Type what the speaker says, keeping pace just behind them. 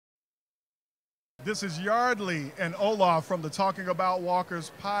This is Yardley and Olaf from the Talking About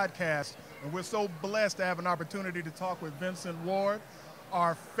Walkers podcast, and we're so blessed to have an opportunity to talk with Vincent Ward,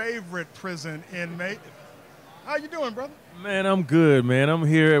 our favorite prison inmate. How you doing, brother? Man, I'm good, man. I'm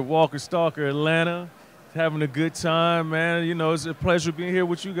here at Walker Stalker, Atlanta, having a good time, man. You know, it's a pleasure being here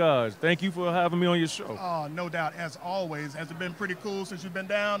with you guys. Thank you for having me on your show. Oh, no doubt, as always. Has it been pretty cool since you've been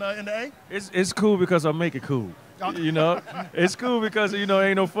down in the A? It's cool because I make it cool. You know, it's cool because, you know,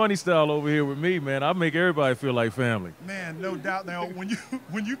 ain't no funny style over here with me, man. I make everybody feel like family. Man, no doubt. Now, when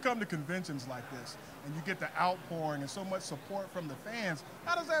you come to conventions like this and you get the outpouring and so much support from the fans,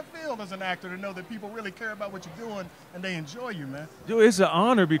 how does that feel as an actor to know that people really care about what you're doing and they enjoy you, man? Dude, it's an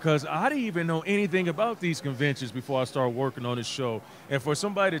honor because I didn't even know anything about these conventions before I started working on this show. And for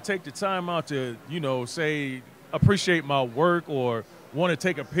somebody to take the time out to, you know, say, appreciate my work or want to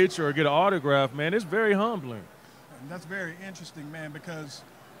take a picture or get an autograph, man, it's very humbling. And that's very interesting, man, because,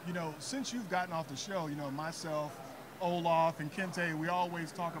 you know, since you've gotten off the show, you know, myself, Olaf, and Kente, we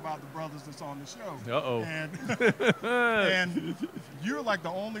always talk about the brothers that's on the show. Uh-oh. And you're like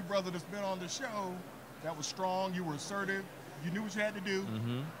the only brother that's been on the show that was strong, you were assertive, you knew what you had to do,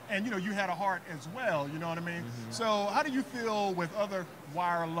 and, you know, you had a heart as well, you know what I mean? So how do you feel with other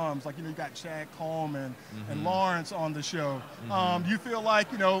Wire alums, like, you know, you got Chad Coleman and Lawrence on the show? Do you feel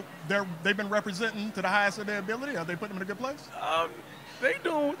like, you know, they've been representing to the highest of their ability? Are they putting them in a good place?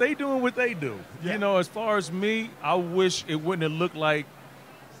 They doing what they do. Yeah. You know, as far as me, I wish it wouldn't have looked like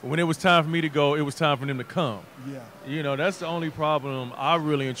when it was time for me to go, it was time for them to come. Yeah. You know, that's the only problem I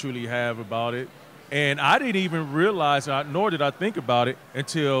really and truly have about it. And I didn't even realize, nor did I think about it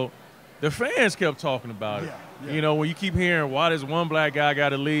until the fans kept talking about it. Yeah. Yeah. You know, when you keep hearing, why does one black guy got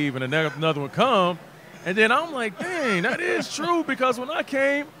to leave and another one come? And then I'm like, dang, that is true because when I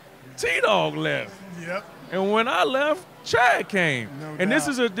came, T-Dog left. Yep. And when I left, Chad came. No and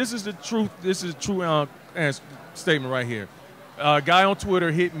doubt. this is the truth. This is a true statement right here. A guy on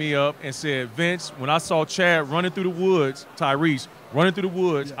Twitter hit me up and said, Vince, when I saw Chad running through the woods, Tyrese running through the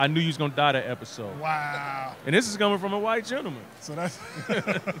woods, I knew he was going to die that episode. Wow. And this is coming from a white gentleman. So that's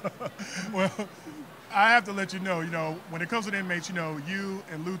well, I have to let you know, when it comes to the inmates, you know, you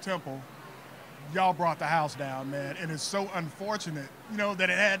and Lou Temple, y'all brought the house down, man. And it's so unfortunate, you know, that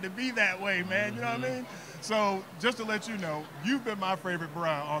it had to be that way, man. You know what I mean? So just to let you know, you've been my favorite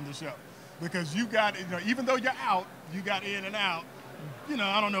bruh on the show because you got, you know, even though you're out, you got in and out. You know,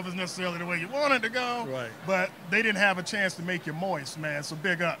 I don't know if it's necessarily the way you wanted to go, right? But they didn't have a chance to make you moist, man. So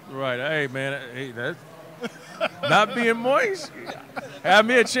big up. Right. Hey, man. Hey, that's not being moist. Have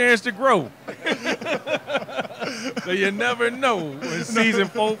me a chance to grow. So you never know in season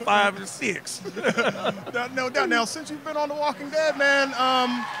 4, 5, and 6. No doubt. Now, since you've been on The Walking Dead, man,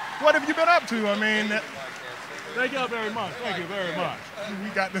 what have you been up to? I mean, thank y'all very much. Thank you very much. We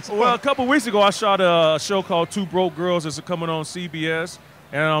got this. Well, a couple weeks ago, I shot a show called Two Broke Girls. It's coming on CBS,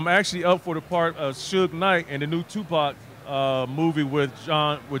 and I'm actually up for the part of Suge Knight in the new Tupac movie with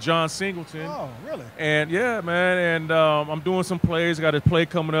John Singleton. Oh, really? And yeah, man. And I'm doing some plays. I got a play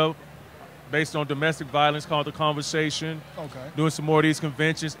coming up based on domestic violence called The Conversation. Okay. Doing some more of these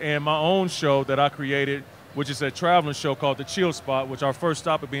conventions and my own show that I created, which is a traveling show called The Chill Spot, which our first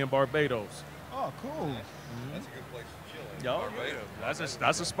stop would be in Barbados. Oh, cool. That's a good place to chill at. Y'all,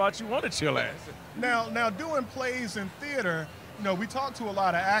 that's a spot you want to chill at. Now doing plays in theater, you know, we talk to a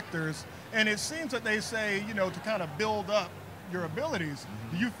lot of actors, and it seems that they say, you know, to kind of build up your abilities.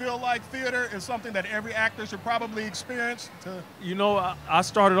 Do you feel like theater is something that every actor should probably experience? You know, I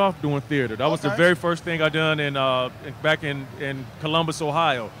started off doing theater. That was the very first thing I done back in Columbus,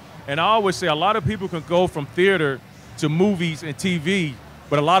 Ohio. And I always say a lot of people can go from theater to movies and TV,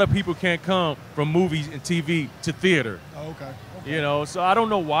 but a lot of people can't come from movies and TV to theater. Oh, okay. You know, so I don't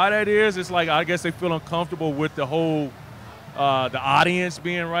know why that is. It's like I guess they feel uncomfortable with the whole, the audience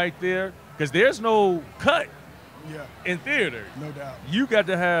being right there, because there's no cut in theater. No doubt. You got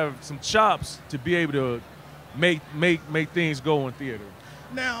to have some chops to be able to make things go in theater.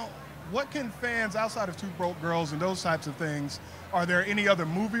 Now, what can fans outside of Two Broke Girls and those types of things, are there any other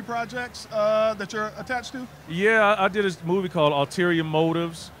movie projects that you're attached to? Yeah, I did a movie called Ulterior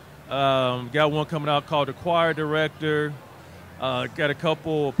Motives. Got one coming out called The Choir Director. Got a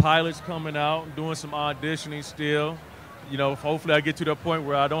couple pilots coming out, doing some auditioning still. You know, hopefully I get to the point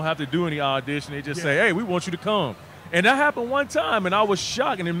where I don't have to do any auditioning. They just say, hey, we want you to come. And that happened one time, and I was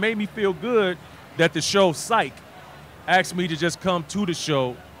shocked, and it made me feel good that the show Psych asked me to just come to the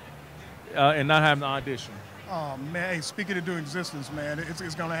show and not have an audition. Oh, man, hey, speaking of doing existence, man,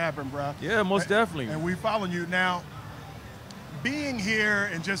 it's going to happen, bro. Yeah, most definitely. And we following you. Now, being here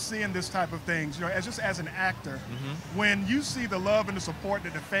and just seeing this type of things, you know, as an actor, when you see the love and the support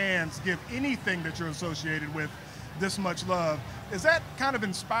that the fans give anything that you're associated with, this much love, is that kind of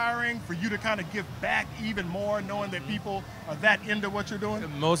inspiring for you to kind of give back even more, knowing that people are that into what you're doing?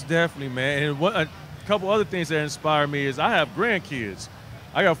 Most definitely, man. And a couple other things that inspire me is I have grandkids.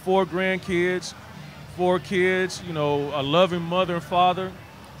 I got 4 grandkids, 4 kids, you know, a loving mother and father.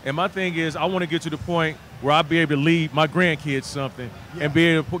 And my thing is I want to get to the point where I'll be able to leave my grandkids something and be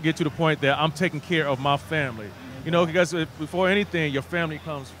able to get to the point that I'm taking care of my family. You know, because before anything, your family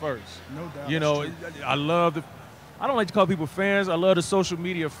comes first. No doubt. You know, I don't like to call people fans. I love the social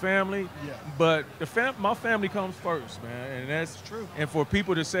media family. Yeah. But my family comes first, man. And that's true. And for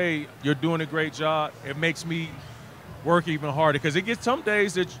people to say you're doing a great job, it makes me work even harder. Because it gets some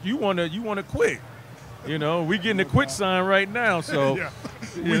days that you wanna quit. You know, we getting the quit sign right now. So yeah,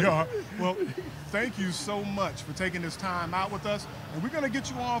 we are. Well, thank you so much for taking this time out with us. And we're going to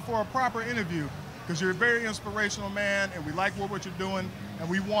get you on for a proper interview because you're a very inspirational man, and we like what you're doing, and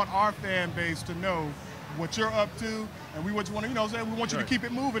we want our fan base to know what you're up to, and we want you to keep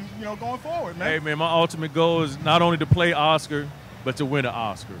it moving, you know, going forward, man. Hey, man, my ultimate goal is not only to play Oscar, but to win an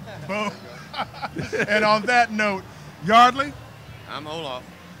Oscar. Boom. And on that note, Yardley. I'm Olaf.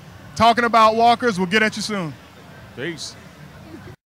 Talking about walkers, we'll get at you soon. Peace.